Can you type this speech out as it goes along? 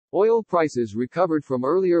Oil prices recovered from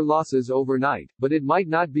earlier losses overnight, but it might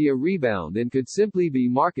not be a rebound and could simply be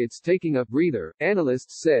markets taking a breather,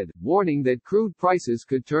 analysts said, warning that crude prices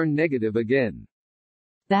could turn negative again.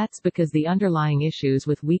 That's because the underlying issues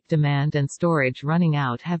with weak demand and storage running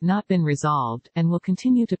out have not been resolved, and will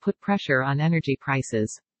continue to put pressure on energy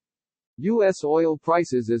prices. U.S. oil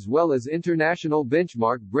prices as well as international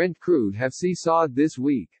benchmark Brent crude have seesawed this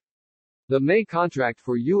week. The May contract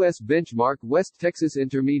for U.S. benchmark West Texas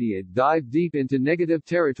Intermediate dived deep into negative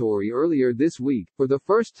territory earlier this week, for the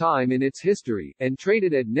first time in its history, and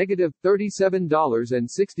traded at negative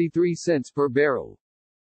 $37.63 per barrel.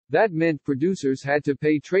 That meant producers had to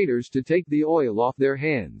pay traders to take the oil off their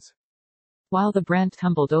hands. While the Brent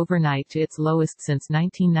tumbled overnight to its lowest since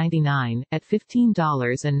 1999, at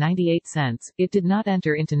 $15.98, it did not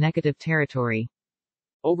enter into negative territory.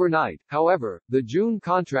 Overnight, however, the June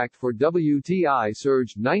contract for WTI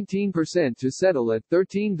surged 19% to settle at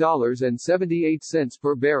 $13.78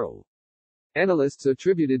 per barrel. Analysts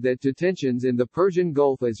attributed that to tensions in the Persian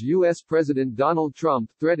Gulf as U.S. President Donald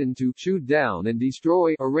Trump threatened to shoot down and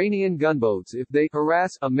destroy Iranian gunboats if they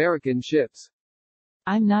harass American ships.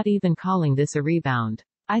 I'm not even calling this a rebound.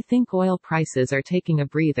 I think oil prices are taking a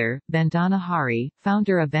breather. Vandana Hari,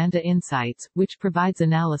 founder of Vanda Insights, which provides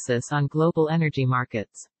analysis on global energy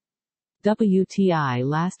markets. WTI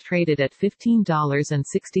last traded at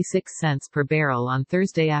 $15.66 per barrel on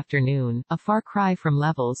Thursday afternoon, a far cry from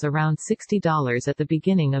levels around $60 at the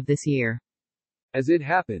beginning of this year. As it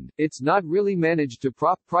happened, it's not really managed to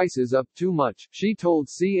prop prices up too much, she told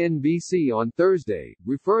CNBC on Thursday,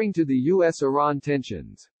 referring to the U.S.-Iran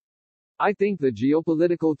tensions. I think the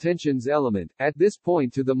geopolitical tensions element, at this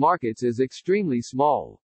point to the markets is extremely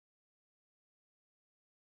small.